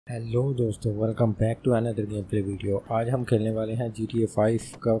Hello दोस्तों, welcome back to another game play video. आज हम खेलने वाले हैं GTA 5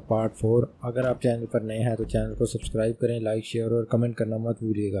 का पार्ट 4। अगर आप चैनल पर नए हैं तो चैनल को सब्सक्राइब करें, लाइक शेयर और कमेंट करना मत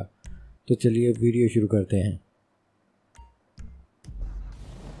भूलिएगा। तो चलिए वीडियो शुरू करते हैं।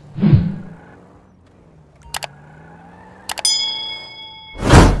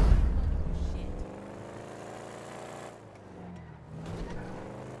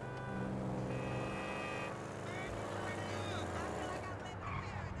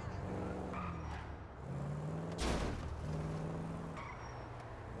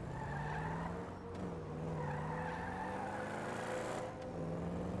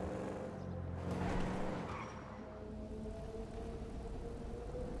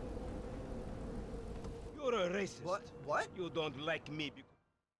 You're a racist. What? You don't like me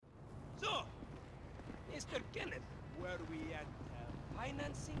So, Mr. Kenneth, where we at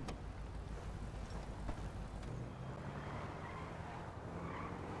financing?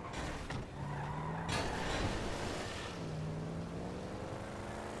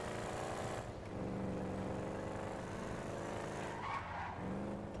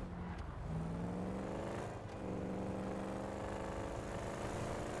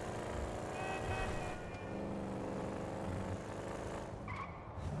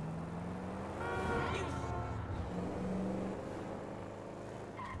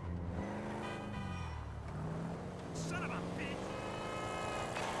 Son of a bitch!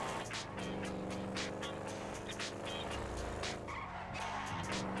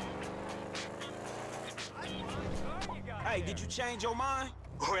 Hey, did you change your mind?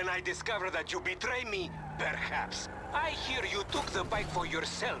 When I discover that you betray me, perhaps. I hear you took the bike for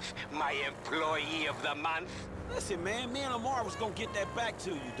yourself, my employee of the month. Listen, man, me and Lamar was gonna get that back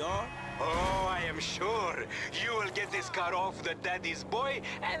to you, dawg. Oh, I am sure. You will get this car off the daddy's boy,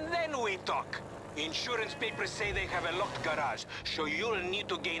 and then we talk. Insurance papers say they have a locked garage, so you'll need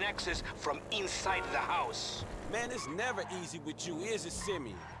to gain access from inside the house. Man, it's never easy with you, is it,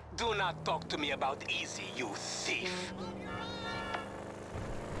 Simeon? Do not talk to me about easy, you thief.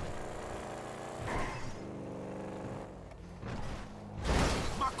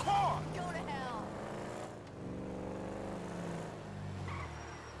 My car! Go to hell!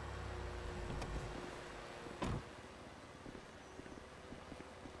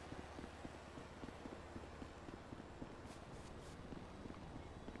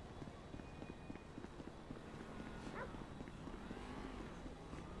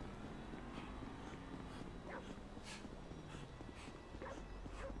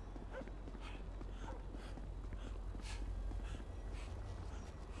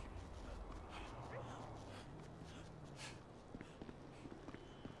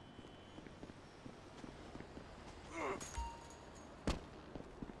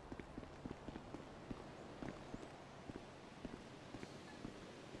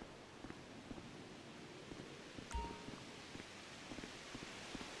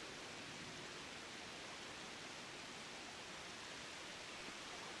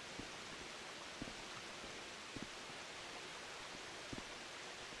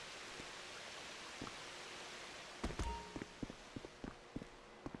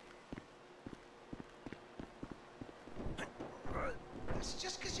 It's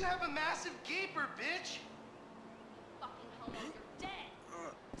just because you have a massive gaper, bitch. Fucking homo, you're dead!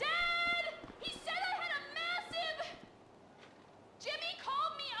 Dad! He said I had a massive... Jimmy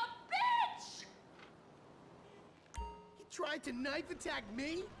called me a bitch! He tried to knife attack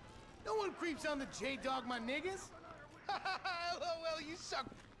me? No one creeps on the J-Dog, my niggas. Well, you suck.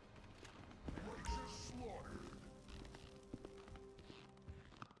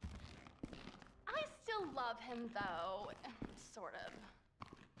 I still love him, though. Sort of.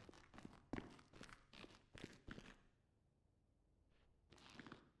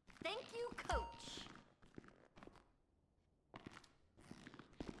 Thank you, Coach.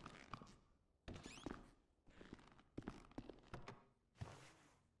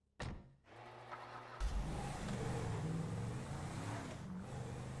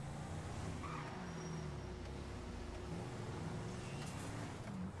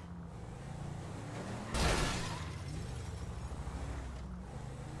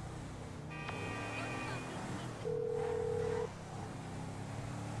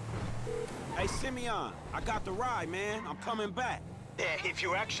 Hey, Simeon, I got the ride, man. I'm coming back. If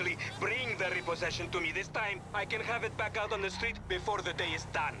you actually bring the repossession to me this time, I can have it back out on the street before the day is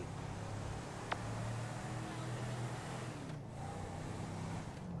done.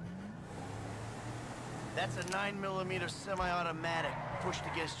 That's a 9mm semi-automatic pushed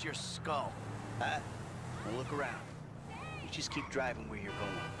against your skull. Huh? Now look around. You just keep driving where you're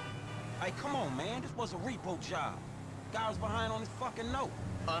going. Hey, come on, man. This was a repo job. Guy was behind on his fucking note.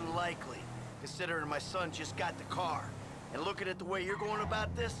 Unlikely, considering my son just got the car. And looking at the way you're going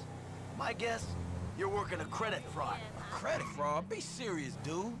about this, my guess, you're working a credit fraud. A credit fraud? Be serious,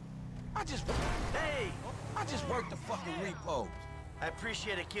 dude. I just work the fucking repos. I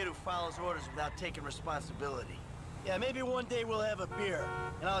appreciate a kid who follows orders without taking responsibility. Yeah, maybe one day we'll have a beer,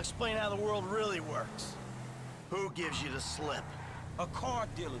 and I'll explain how the world really works. Who gives you the slip? A car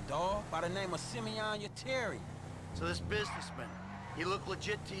dealer, dawg, by the name of Simeon Yetarian. So this businessman, he look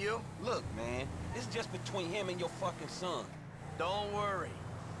legit to you? Look, man, it's just between him and your fucking son. Don't worry.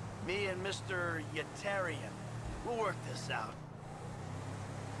 Me and Mr. Yetarian, we'll work this out.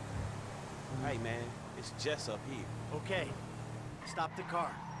 Hey, man, it's Jess up here. Okay, stop the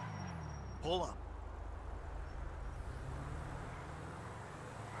car. Pull up.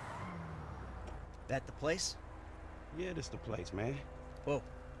 That the place? Yeah, this the place, man. Whoa.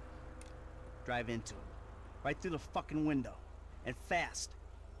 Drive into it. Right through the fucking window. And fast.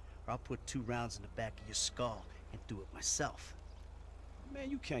 Or I'll put 2 rounds in the back of your skull and do it myself. Man,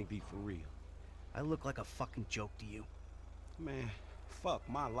 you can't be for real. I look like a fucking joke to you. Man, fuck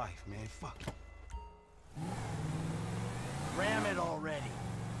my life, man. Fuck it. Ram it already.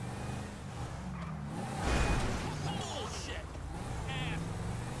 Bullshit!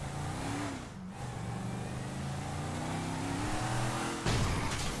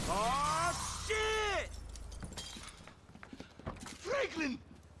 Oh, shit! Franklin!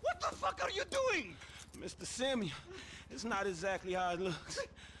 What the fuck are you doing? Mr. Simeon, it's not exactly how it looks.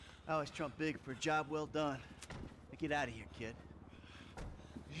 I always trump big for a job well done. Now get out of here, kid.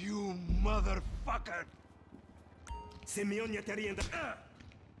 You motherfucker! Simeon Yetarian.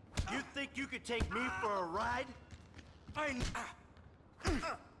 You think you could take me for a ride?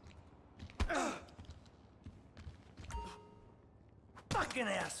 Fucking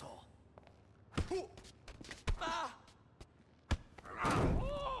asshole!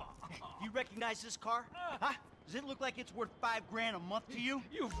 You recognize this car? Huh? Does it look like it's worth $5 grand a month to you?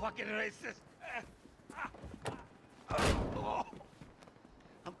 You fucking racist!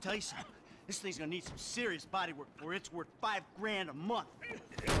 I'll tell you something. This thing's gonna need some serious body work before it's worth $5 grand a month.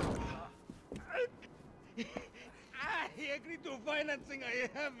 He agreed to financing. I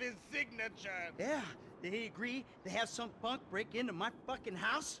have his signature. Yeah, did he agree to have some punk break into my fucking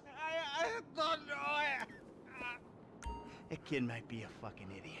house? I don't know. That kid might be a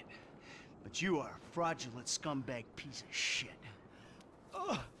fucking idiot, but you are a fraudulent scumbag piece of shit.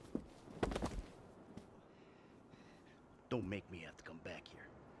 Ugh. Don't make me have to come back here.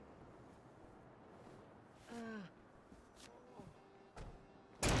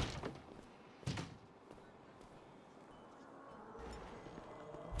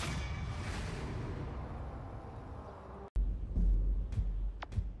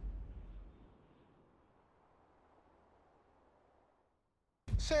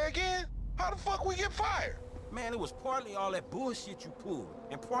 Say again? How the fuck we get fired? Man, it was partly all that bullshit you pulled,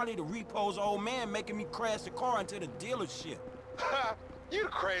 and partly the repo's old man making me crash the car into the dealership. Ha! You the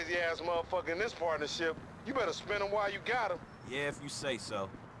crazy ass motherfucker in this partnership. You better spin him while you got him. Yeah, if you say so.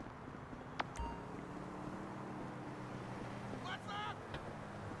 What's up?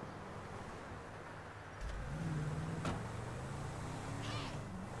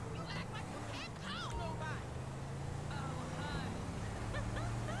 You act like you can't call nobody.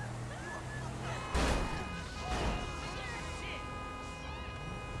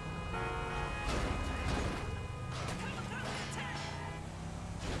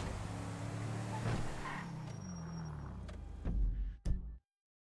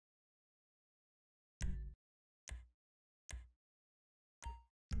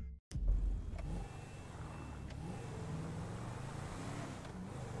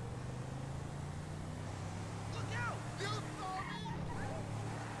 Look out! You saw me!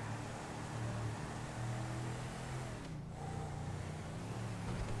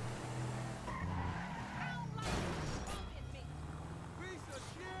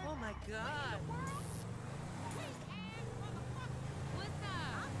 Oh my god. What's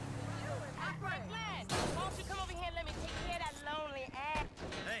up? Franklin, won't you come over here and let me take care of that lonely ass?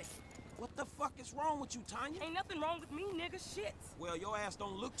 Hey, What the fuck is wrong with you, Tanya? Ain't nothing wrong with me, nigga. Shit. Well, your ass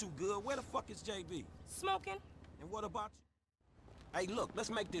don't look too good. Where the fuck is JB? Smoking? And what about you? Hey, look,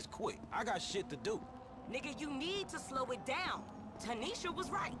 let's make this quick. I got shit to do. Nigga, you need to slow it down. Tanisha was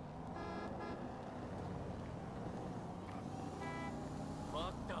right.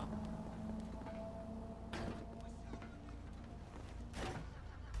 fucked up.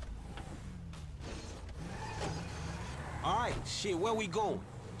 All right, shit, where we going?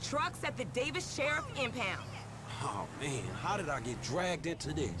 Trucks at the Davis Sheriff Impound. Oh, man, how did I get dragged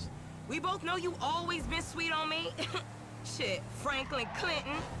into this? We both know you always been sweet on me. Shit, Franklin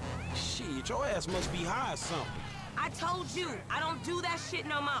Clinton. Shit, your ass must be high or something. I told you, I don't do that shit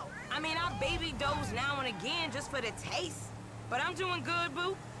no more. I mean, I baby doze now and again just for the taste. But I'm doing good,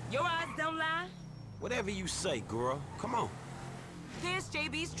 boo. Your eyes don't lie. Whatever you say, girl. Come on. There's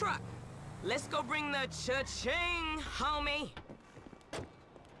JB's truck. Let's go bring the cha-ching, homie.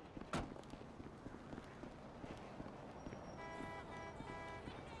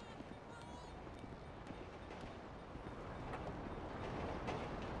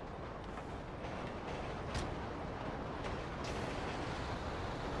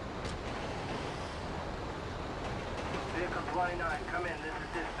 Vehicle 29, come in. This is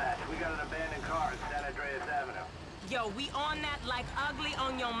dispatch. We got an abandoned car at San Andreas Avenue. Yo, we on that like ugly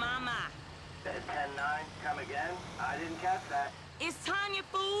on your mama. 10-9, come again? I didn't catch that. It's Tanya,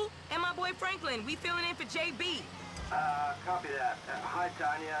 fool, and my boy Franklin. We filling in for JB. Copy that. Hi,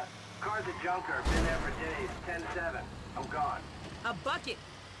 Tanya. Car's a junker. Been there for days. 10-7. I'm gone. A bucket.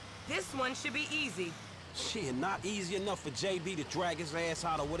 This one should be easy. Shit, not easy enough for JB to drag his ass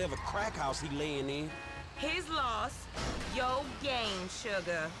out of whatever crack house he laying in. His loss, your gain,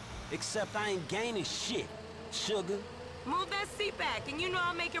 sugar. Except I ain't gaining shit, sugar. Move that seat back, and you know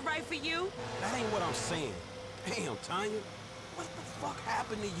I'll make it right for you. That ain't what I'm saying. Damn, Tanya. What the fuck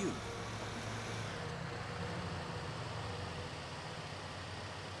happened to you?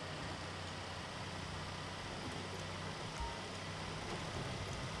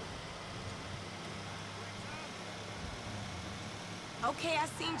 Okay, I've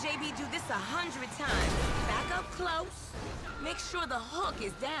seen JB do this 100 times. Back up close. Make sure the hook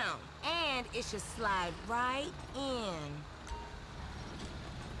is down. And it should slide right in.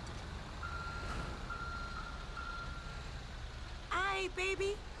 Aight,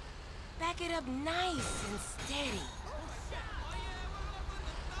 baby. Back it up nice and steady.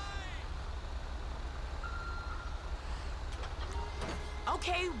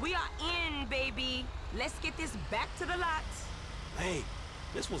 Okay, we are in, baby. Let's get this back to the lot. Hey,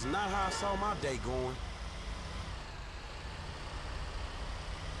 this was not how I saw my day going.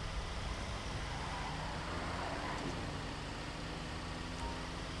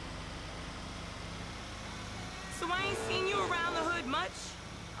 So I ain't seen you around the hood much?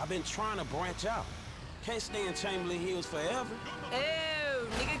 I've been trying to branch out. Can't stay in Chamberlain Hills forever. Oh,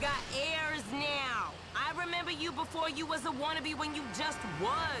 nigga got airs now. I remember you before you was a wannabe when you just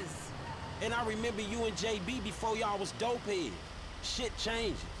was. And I remember you and JB before y'all was dopeheads. Shit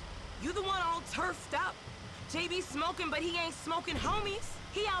changes. You the one all turfed up. JB smoking, but he ain't smoking homies.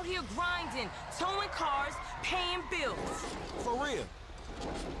 He out here grinding, towing cars, paying bills. For real.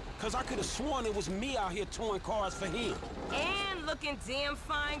 Cause I could've sworn it was me out here towing cars for him. And looking damn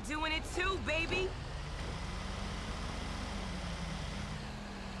fine doing it too, baby.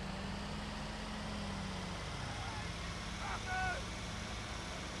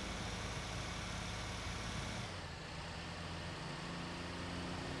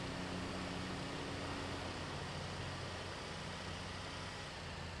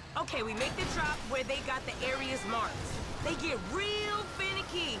 Okay, we make the drop where they got the areas marked. They get real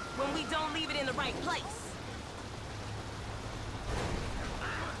finicky when we don't leave it in the right place.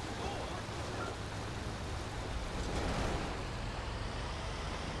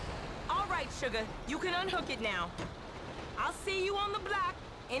 All right, sugar, you can unhook it now. I'll see you on the block.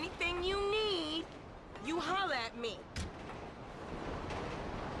 Anything you need, you holler at me.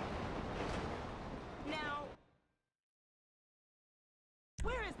 Now,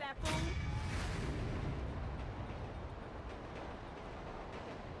 where is that fool?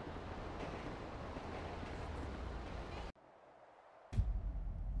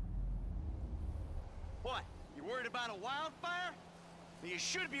 What? You worried about a wildfire? You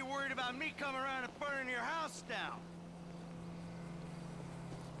should be worried about me coming around and burning your house down.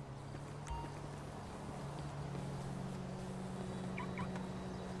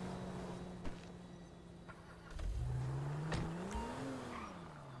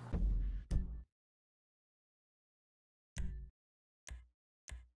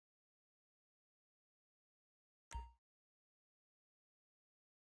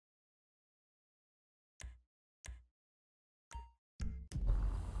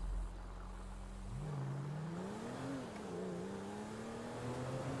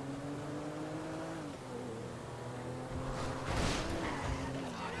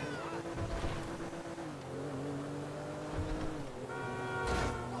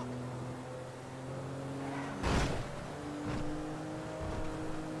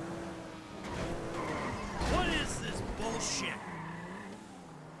 What is this bullshit?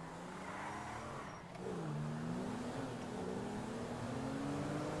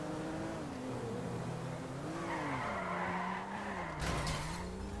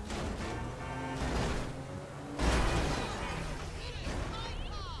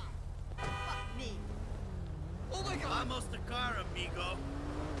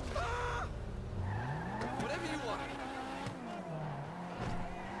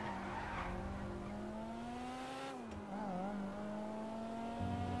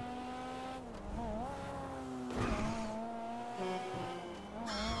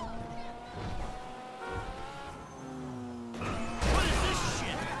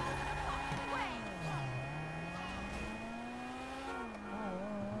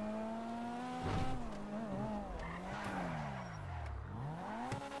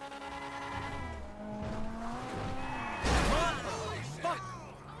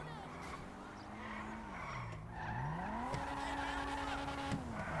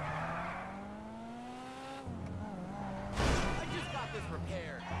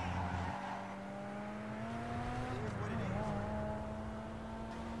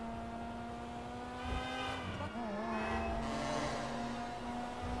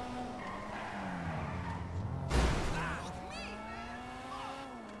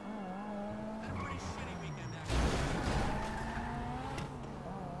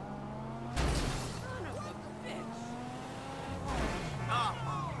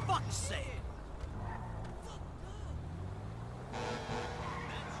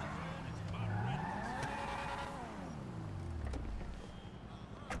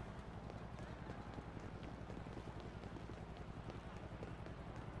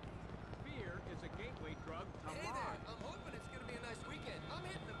 Hey there, I'm hoping it's gonna be a nice weekend. I'm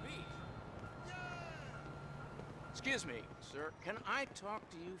hitting the beach. Excuse me, sir. Can I talk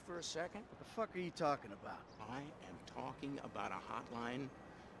to you for a second? The fuck are you talking about? I am talking about a hotline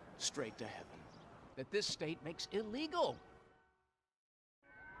straight to heaven that this state makes illegal.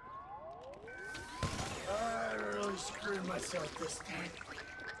 I really screwed myself this time.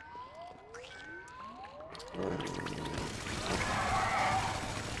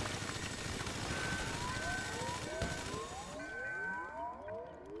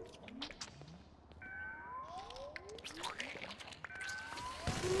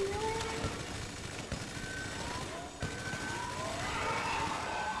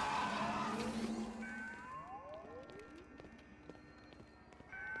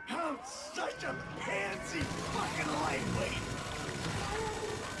 I'm such a pansy fucking lightweight.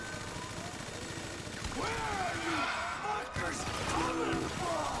 Where are you fuckers coming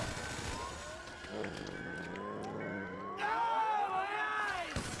from? Ah, my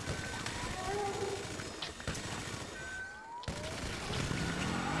eyes!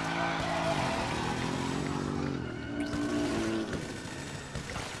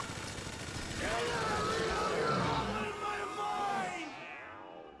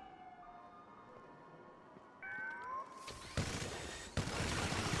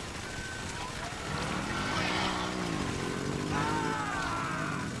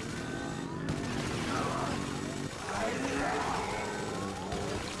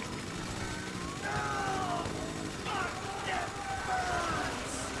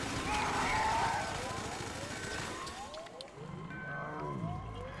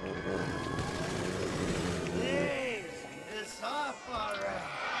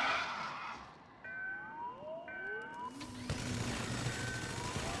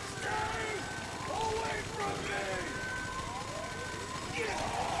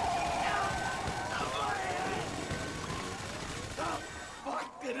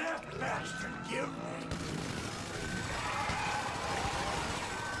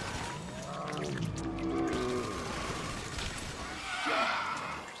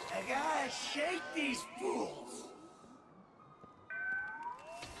 Shake these fools!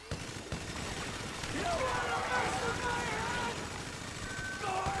 You wanna mess with my head?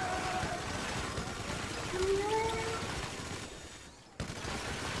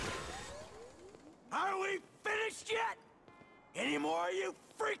 Are we finished yet? Any more of you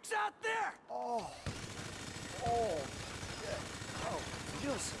freaks out there? Oh, shit. Oh,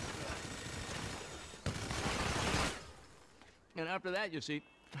 feels so good. And after that, you see,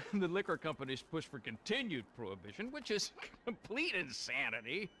 the liquor companies push for continued prohibition, which is complete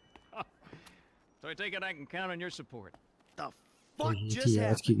insanity. So I take it I can count on your support. The fuck यही just थी आज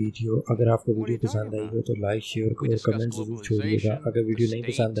happened? की video. अगर आपको video पसंद आई हो तो like share और कमेंट जरूर छोड़िएगा। अगर वीडियो नहीं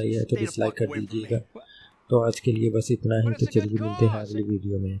पसंद आई है तो डिसलाइक कर दीजिएगा। तो आज के लिए बस इतना ही। तो चलिए मिलते हैं अगली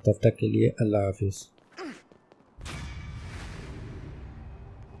वीडियो में। तब तक के लिए अल्लाह हाफिज़।